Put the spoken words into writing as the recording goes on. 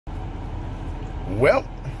Well,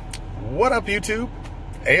 what up, YouTube?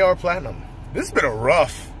 Arplatinum. This has been a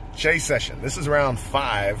rough chase session. This is round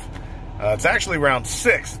 5. It's actually round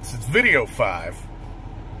 6. It's video 5.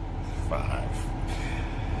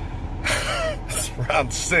 It's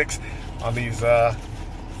round 6 on these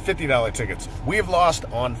 $50 tickets. We have lost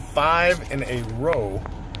on 5 in a row,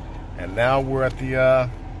 and now we're at the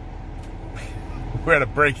we're at a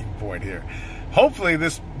breaking point here. Hopefully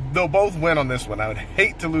they'll both win on this one. I would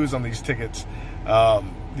hate to lose on these tickets,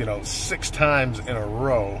 you know, 6 times in a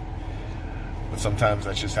row, but sometimes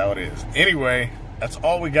that's just how it is. Anyway, that's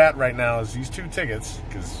all we got right now is these 2 tickets,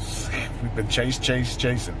 because we've been chasing.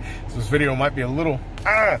 So this video might be a little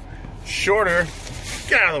shorter.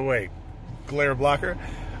 Get out of the way, glare blocker.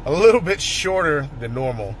 A little bit shorter than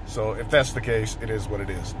normal. So if that's the case, it is what it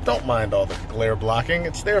is. Don't mind all the glare blocking.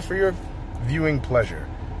 It's there for your viewing pleasure,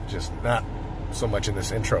 just not so much in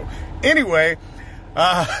this intro. Anyway,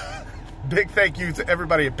 big thank you to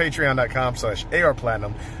everybody at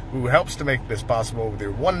patreon.com/ARplatinum who helps to make this possible. With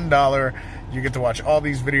your $1, you get to watch all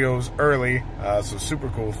these videos early, so super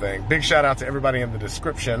cool thing. Big shout out to everybody in the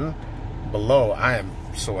description below. I am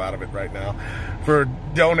so out of it right now, for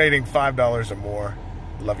donating $5 or more.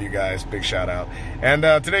 Love you guys. Big shout out. And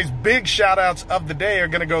today's big shout outs of the day are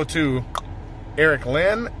going to go to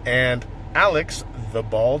Mclin and Alex the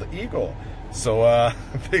Bald Eagle. So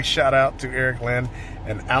big shout out to Mclin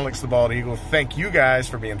and Alex the Bald Eagle. Thank you guys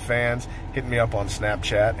for being fans, hitting me up on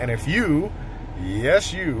Snapchat. And if you,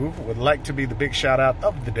 yes you, would like to be the big shout out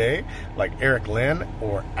of the day, like Mclin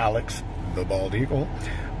or Alex the Bald Eagle,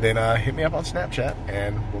 then hit me up on Snapchat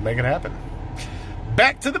and we'll make it happen.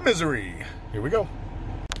 Back to the misery. Here we go.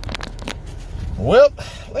 Well,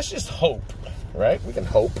 let's just hope, right? We can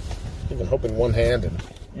hope. You can hope in one hand and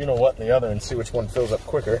you know what in the other and see which one fills up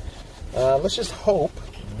quicker. Let's just hope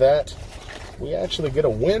that we actually get a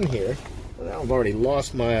win here. Now I've already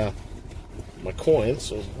lost my my coin,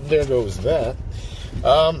 so there goes that.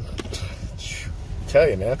 Tell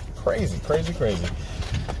you, man, crazy.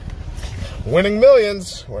 Winning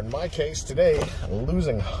millions, or in my case today,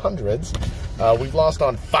 losing hundreds. We've lost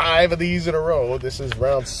on 5 of these in a row. This is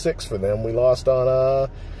round 6 for them. We lost on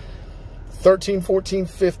 13, 14,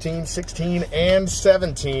 15, 16, and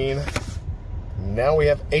 17. Now we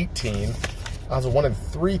have 18. Odds of 1 in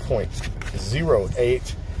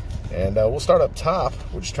 3.08. And we'll start up top.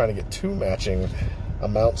 We're just trying to get 2 matching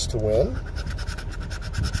amounts to win.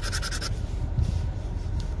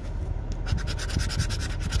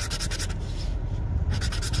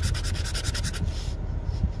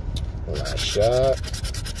 Last shot.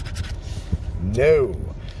 No.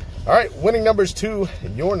 All right, winning numbers to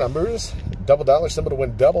your numbers. $double symbol to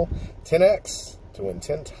win double. 10x to win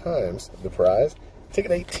 10 times the prize.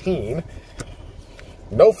 Ticket 18.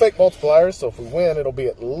 No fake multipliers, so if we win, it'll be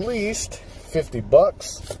at least 50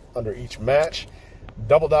 bucks under each match.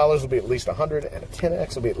 $double will be at least 100, and a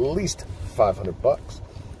 10x will be at least 500 bucks.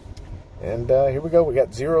 And here we go. We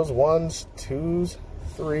got zeros, ones, twos,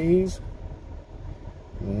 threes.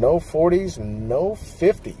 No 40s, no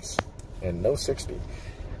 50s, and no 60.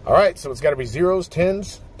 All right, so it's got to be zeros,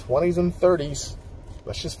 10s, 20s, and 30s.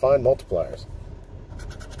 Let's just find multipliers.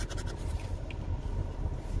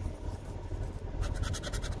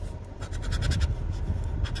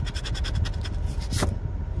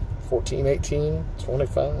 $14, $18,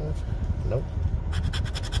 $25. Nope.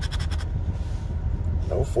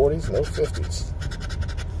 No 40s, no 50s.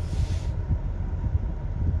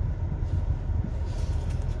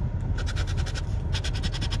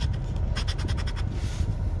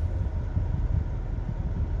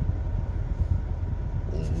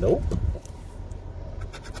 Nope.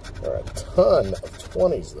 There are a ton of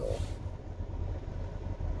 20s, though.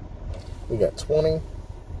 We got 20,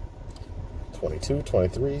 22,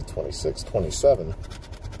 23, 26, 27.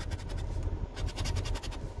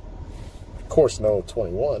 Of course, no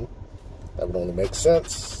 21. That would only make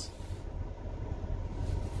sense.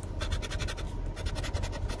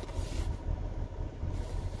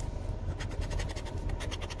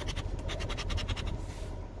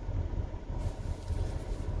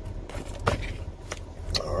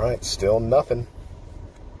 All right, still nothing.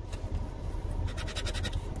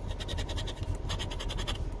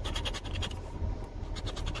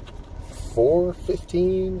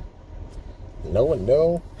 $4.15. No and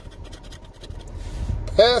no.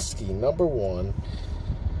 Pesky number 1.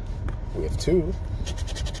 We have 2.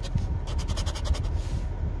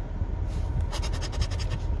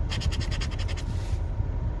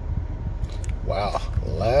 Wow,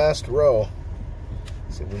 last row.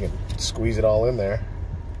 See if we can squeeze it all in there.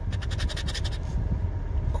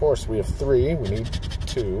 Of course, we have 3. We need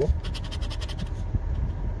 2.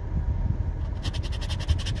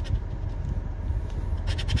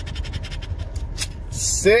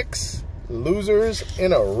 6 losers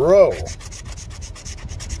in a row.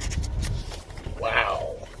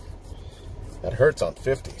 Wow. That hurts on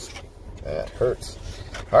 50s. That hurts.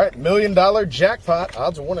 All right, $1 million jackpot.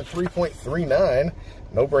 Odds are 1 in 3.39.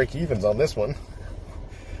 No break evens on this one.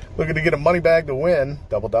 Looking to get a money bag to win.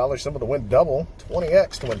 Double dollar symbol to win double.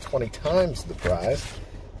 20x to win 20 times the prize.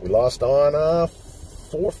 We lost on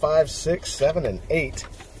 4, 5, 6, 7, and 8.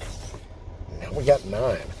 Now we got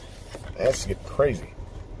 9. That's getting crazy.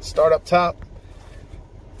 Start up top.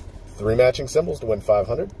 3 matching symbols to win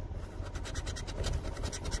 500.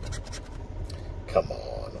 Come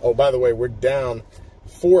on. Oh, by the way, we're down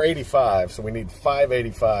 485, so we need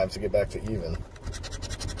 585 to get back to even.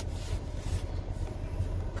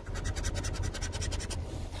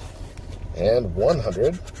 And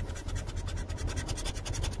 100.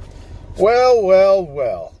 Well, well,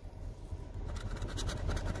 well.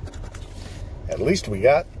 At least we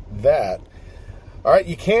got that. All right,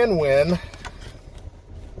 you can win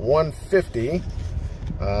 150,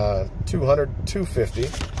 200, 250.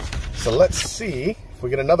 So let's see. If we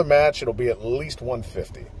get another match, it'll be at least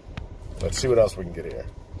 150. Let's see what else we can get here.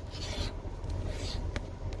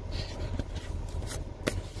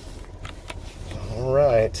 All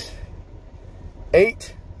right.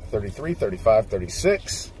 8, 33, 35,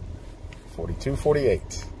 36, 42,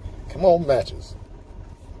 48. Come on, matches.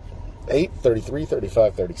 8, 33,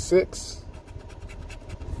 35, 36,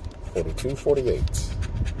 42, 48.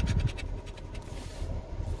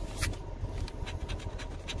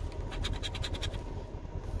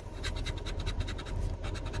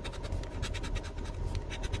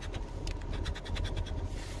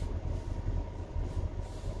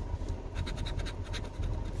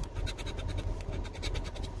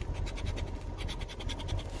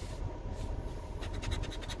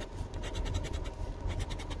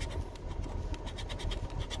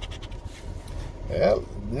 Yeah,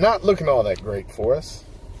 not looking all that great for us.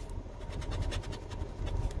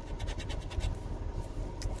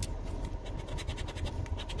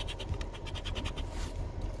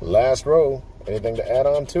 Last row. Anything to add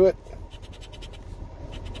on to it?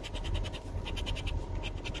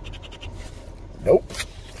 Nope.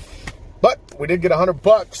 But we did get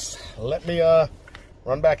 $100. Let me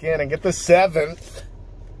run back in and get the 7th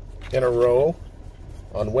in a row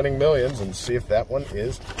on winning millions and see if that one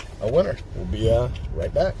is a winner. We'll be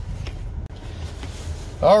right back.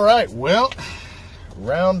 All right, well,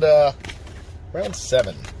 round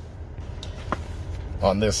 7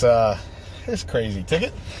 on this crazy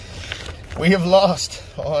ticket. We have lost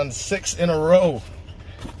on 6 in a row.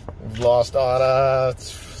 We've lost on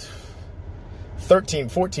 13,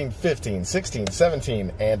 14, 15, 16,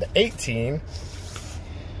 17, and 18.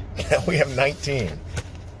 Now we have 19.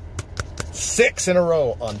 6 in a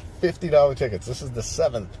row on $50 tickets. This is the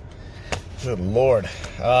 7th. Good Lord.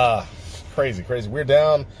 Crazy, crazy. We're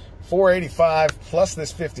down 485 plus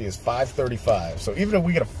this 50 is 535. So even if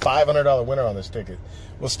we get a $500 winner on this ticket,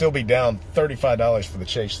 we'll still be down $35 for the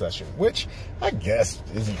chase session, which I guess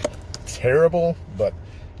isn't terrible, but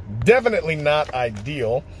definitely not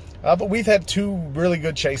ideal. But we've had 2 really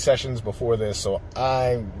good chase sessions before this, so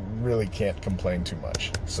I really can't complain too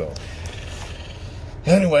much. So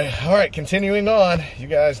anyway, all right, continuing on. You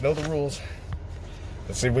guys know the rules.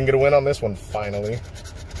 Let's see if we can get a win on this one finally.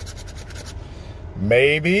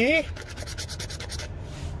 Maybe.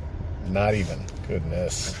 Not even.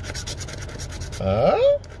 Goodness.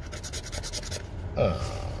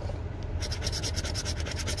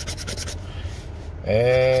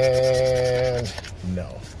 And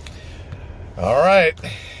no. All right.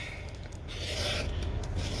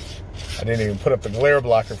 I didn't even put up the glare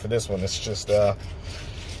blocker for this one. It's just, you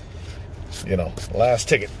know, last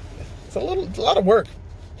ticket. It's a lot of work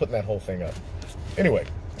putting that whole thing up. Anyway,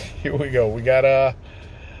 here we go. We got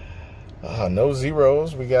no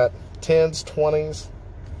zeros. We got 10s, 20s,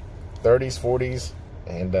 30s, 40s,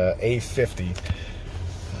 and a 50.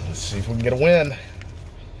 Let's see if we can get a win.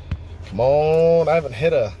 Come on. I haven't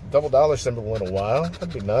hit a double dollar symbol in a while.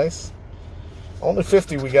 That'd be nice. Only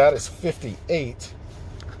 50 we got is 58.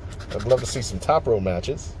 I'd love to see some top row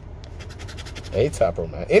matches. A top row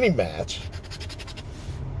match. Any match.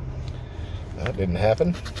 That didn't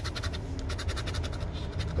happen.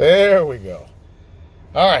 There we go.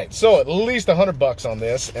 All right, so at least $100 on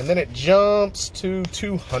this, and then it jumps to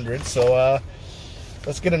 200. So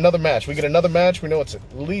let's get another match. We get another match. We know it's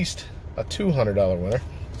at least a $200 winner.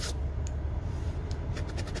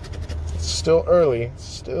 It's still early.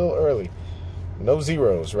 Still early. No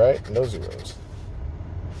zeros, right? No zeros.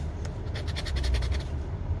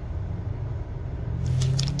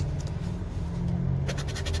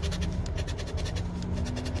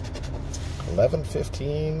 11,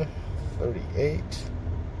 15, 38.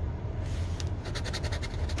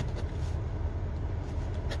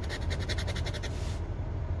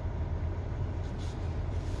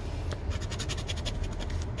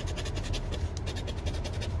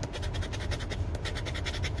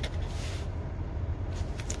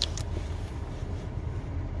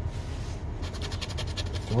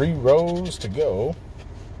 Three rows to go.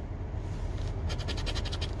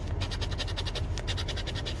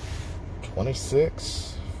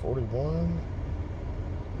 $26, $41.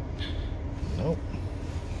 Nope.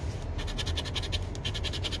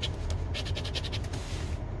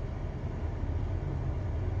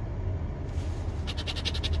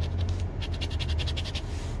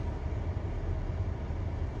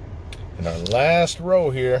 And our last row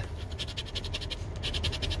here.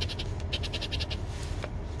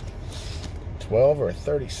 12 or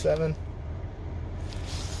 37.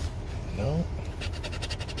 No.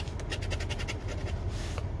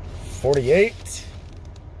 48.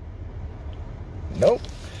 Nope.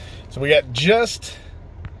 So we got just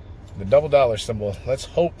the double dollar symbol. Let's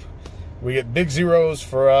hope we get big zeros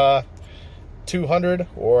for 200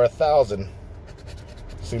 or 1,000.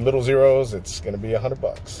 See little zeros, it's gonna be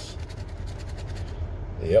 $100.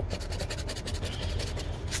 Yep.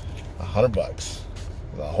 $100.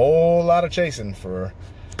 A whole lot of chasing for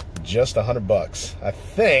just $100. I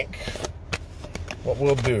think what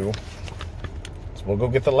we'll do is we'll go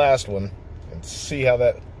get the last one and see how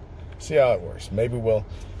it works. Maybe we'll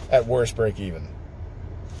at worst break even.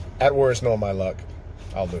 At worst, knowing my luck,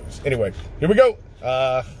 I'll lose. Anyway, here we go.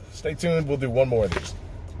 Stay tuned. We'll do one more of these.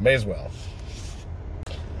 May as well.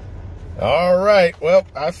 All right. Well,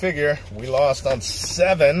 I figure we lost on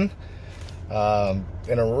 7.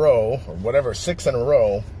 In a row, or whatever, 6 in a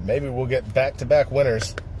row. Maybe we'll get back-to-back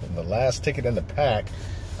winners in the last ticket in the pack.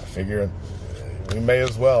 I figure we may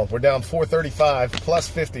as well. We're down $435, plus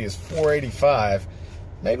 50 is $485.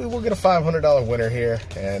 Maybe we'll get a $500 winner here,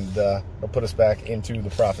 and it'll put us back into the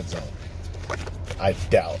profit zone. I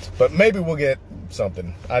doubt, but maybe we'll get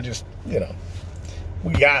something. I just, you know,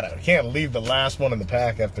 we can't leave the last one in the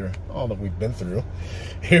pack after all that we've been through.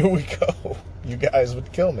 Here we go. You guys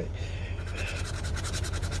would kill me.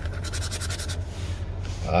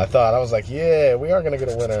 I was like, yeah, we are going to get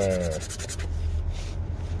a winner.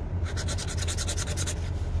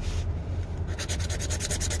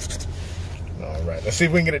 All right, let's see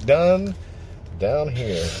if we can get it done down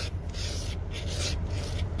here.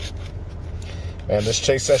 Man, this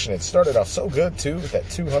chase session, it started off so good, too, with that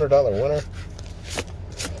 $200 winner.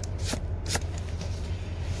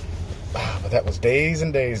 But that was days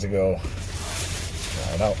and days ago.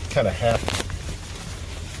 All right, I'll kind of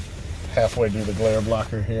halfway do the glare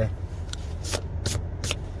blocker here.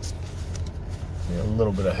 A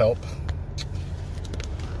little bit of help.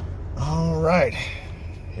 All right,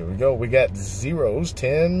 here we go. We got zeros,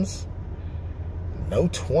 10s, no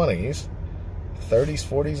 20s, 30s,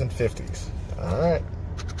 40s, and 50s. All right,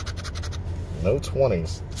 no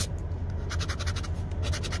 20s.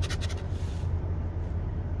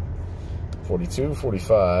 42,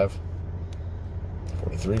 45,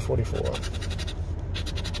 43, 44.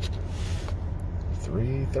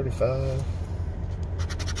 335.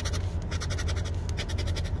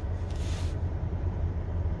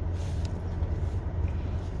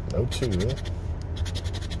 No 2.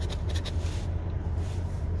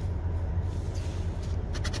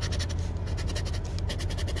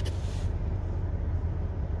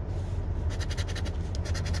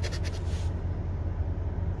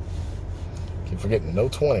 Keep forgetting, no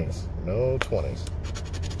 20s. No 20s.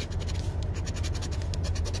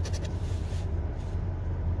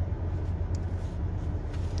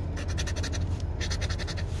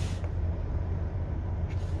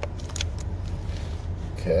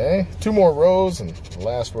 Okay, 2 more rows, and the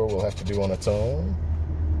last row we'll have to do on its own.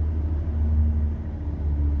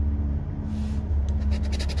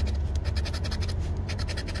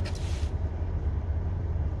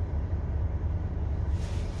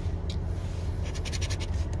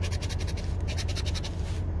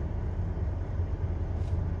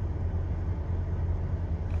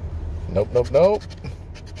 Nope, nope, nope.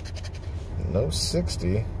 No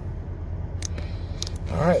 60.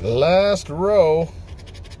 All right, last row.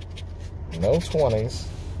 No 20s.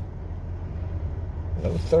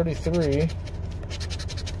 No 33.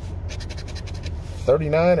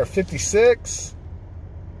 39 or 56.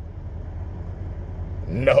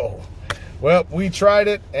 No. Well, we tried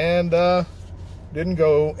it and didn't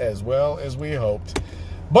go as well as we hoped.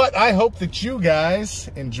 But I hope that you guys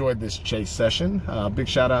enjoyed this chase session. Big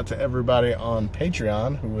shout out to everybody on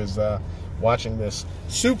Patreon who is watching this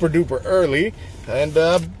super duper early. And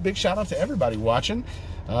big shout out to everybody watching.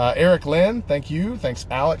 Eric Lynn, thank you. Thanks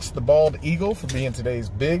Alex the Bald Eagle for being today's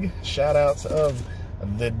big shout outs of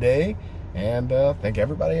the day. And thank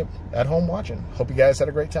everybody at home watching. Hope you guys had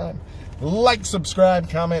a great time. Like, subscribe,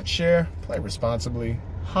 comment, share, play responsibly.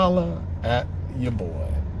 Holla at your boy.